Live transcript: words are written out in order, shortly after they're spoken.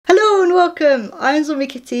and welcome, I'm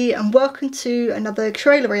ROCKIT and welcome to another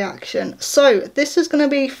trailer reaction. So this is going to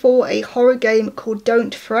be for a horror game called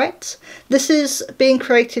Don't Fret. This is being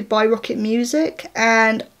created by ROCKIT Music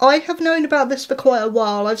and I have known about this for quite a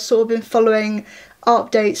while. I've sort of been following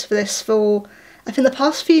updates for this for I think the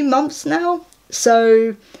past few months now.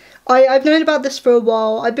 So I've known about this for a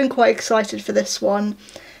while. I've been quite excited for this one,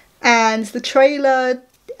 and the trailer,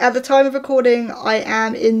 at the time of recording, I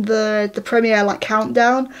am in the premiere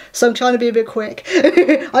countdown, so I'm trying to be a bit quick.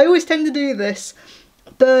 I always tend to do this,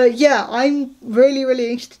 but yeah, I'm really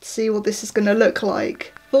interested to see what this is going to look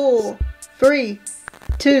like. 4, 3,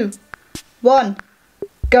 2, 1,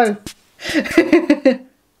 go.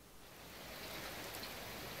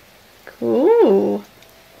 Cool.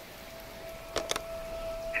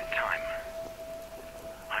 It's time.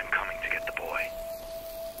 I'm coming to get the boy.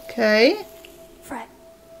 Okay. Fred,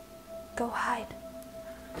 go hide.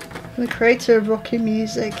 The creator of ROCKIT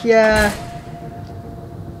Music, yeah.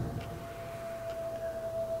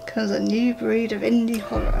 Comes a new breed of indie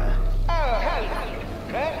horror. Oh, hello.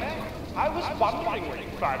 I was wondering when you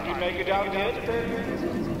finally make it down here today.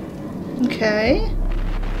 Okay.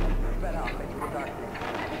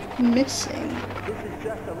 Missing. This is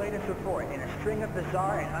just the latest report in a string of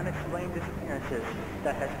bizarre and unexplained disappearances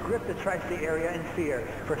that has gripped the tri-state area in fear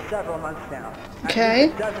for several months now. Okay. At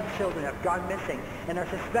least a dozen children have gone missing and are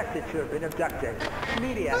suspected to have been abducted.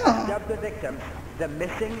 Media has dubbed the victims the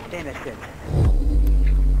missing innocent.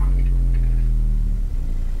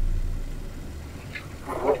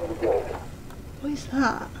 What is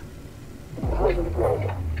that?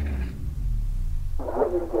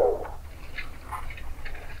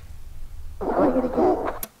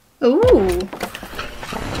 Ooh.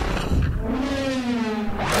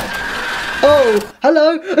 Oh,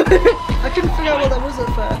 hello. I couldn't figure out what that was at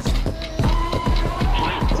first.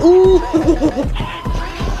 Ooh.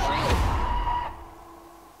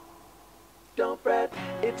 Don't fret,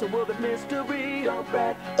 it's a world of mystery. Don't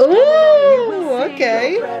fret. Ooh,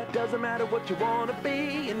 okay. Don't fret, doesn't matter what you wanna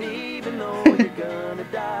be, and even though you're gonna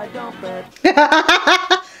die, don't fret.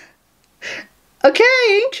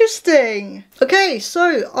 Okay, interesting. Okay,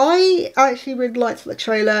 so I actually really liked the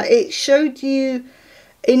trailer. It showed you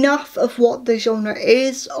enough of what the genre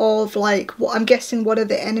is, of what I'm guessing what are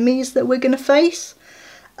the enemies that we're gonna face.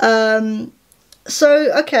 Okay.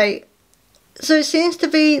 So it seems to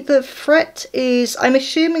be the threat is, I'm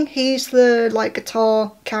assuming he's the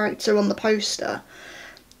guitar character on the poster.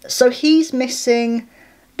 So he's missing.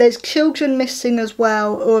 There's children missing as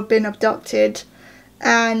well who have been abducted,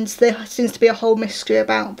 and there seems to be a whole mystery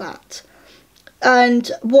about that.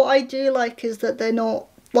 And what I do like is that they're not,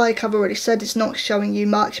 like I've already said, it's not showing you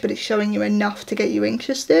much, but it's showing you enough to get you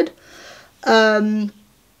interested.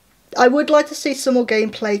 I would like to see some more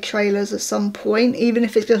gameplay trailers at some point, even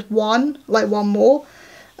if it's just one more.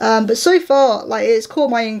 But so far, it's caught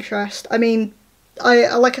my interest. I mean,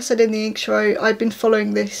 like I said in the intro, I've been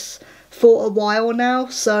following this for a while now,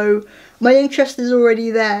 so my interest is already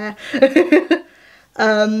there.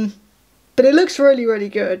 But it looks really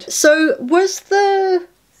good. So was the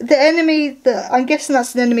enemy that, I'm guessing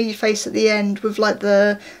that's the enemy you face at the end with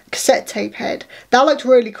the cassette tape head, that looked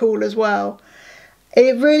really cool as well.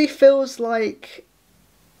 It really feels like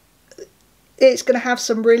it's going to have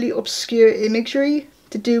some really obscure imagery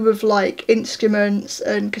to do with instruments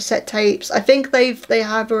and cassette tapes. I think they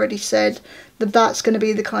have already said that that's going to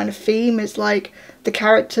be the kind of theme, is the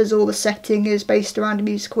characters or the setting is based around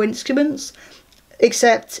musical instruments,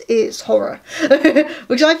 except it's horror,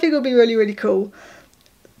 which I think will be really cool.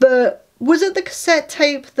 But was it the cassette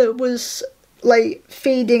tape that was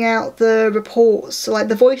feeding out the reports,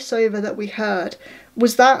 the voiceover that we heard?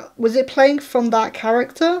 Was it playing from that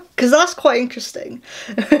character? Because that's quite interesting.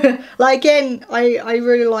 Again, I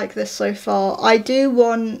really like this so far. I do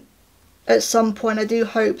want, at some point, I do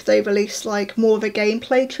hope they release more of a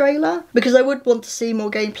gameplay trailer, because I would want to see more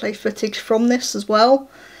gameplay footage from this as well.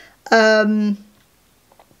 Now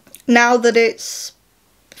that it's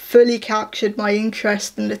fully captured my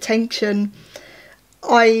interest and attention,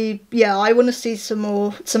 I want to see some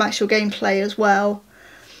actual gameplay as well,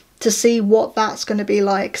 to see what that's going to be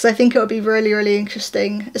like, because I think it would be really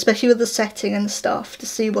interesting, especially with the setting and stuff, to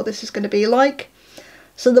see what this is going to be like.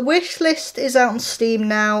 So the wish list is out on Steam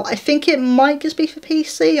now. I think it might just be for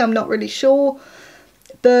PC, I'm not really sure.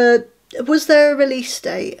 But was there a release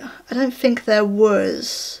date? I don't think there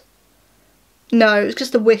was. No, it was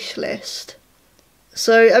just a wish list.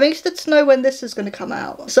 So I'm interested to know when this is going to come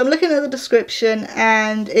out. So I'm looking at the description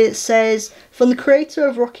and it says, from the creator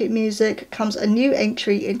of ROCKIT Music comes a new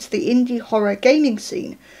entry into the indie horror gaming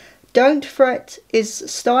scene. Don't Fret is a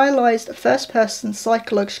stylised first-person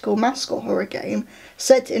psychological mascot horror game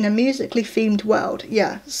set in a musically themed world.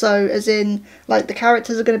 Yeah, so as in, like, the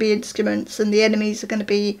characters are going to be instruments and the enemies are going to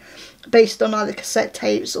be based on either cassette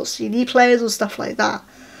tapes or CD players or stuff like that.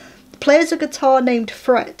 The player's a guitar named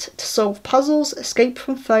Fret to solve puzzles, escape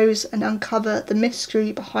from foes, and uncover the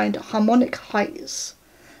mystery behind Harmonic Heights.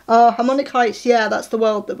 Harmonic Heights, yeah, that's the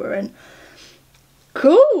world that we're in.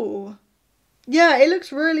 Cool! Yeah, it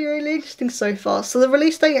looks really, really interesting so far. So the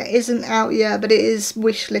release date isn't out yet, but it is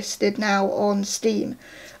wishlisted now on Steam.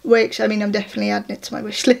 Which, I mean, I'm definitely adding it to my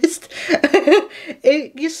wish list.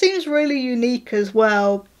 It just seems really unique as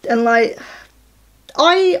well. And, like,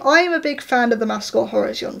 I am a big fan of the mascot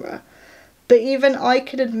horror genre. But even I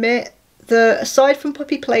can admit that aside from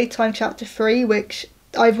Puppy Playtime Chapter 3, which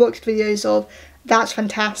I've watched videos of, that's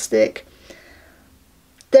fantastic.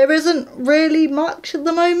 There isn't really much at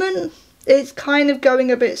the moment. It's kind of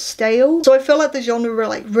going a bit stale. So I feel like the genre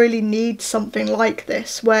like really needs something like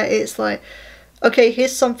this, where it's like, okay,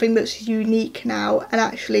 here's something that's unique now, and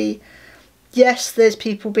actually, yes, there's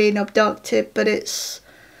people being abducted, but it's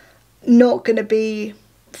not going to be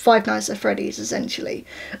Five Nights at Freddy's, essentially.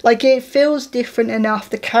 Like, it feels different enough.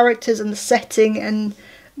 The characters and the setting and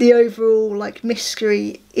the overall like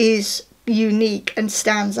mystery is unique and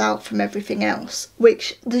stands out from everything else,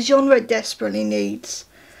 which the genre desperately needs.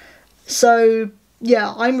 So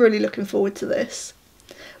yeah, I'm really looking forward to this.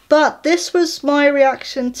 But this was my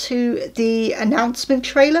reaction to the announcement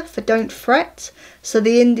trailer for Don't Fret, so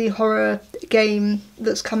the indie horror game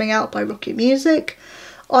that's coming out by ROCKIT Music.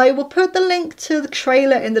 I will put the link to the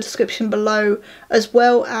trailer in the description below, as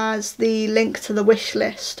well as the link to the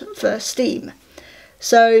wishlist for Steam.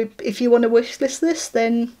 So if you want to wishlist this,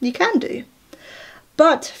 then you can do.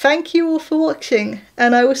 But thank you all for watching,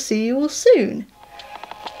 and I will see you all soon.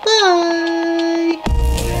 Bye!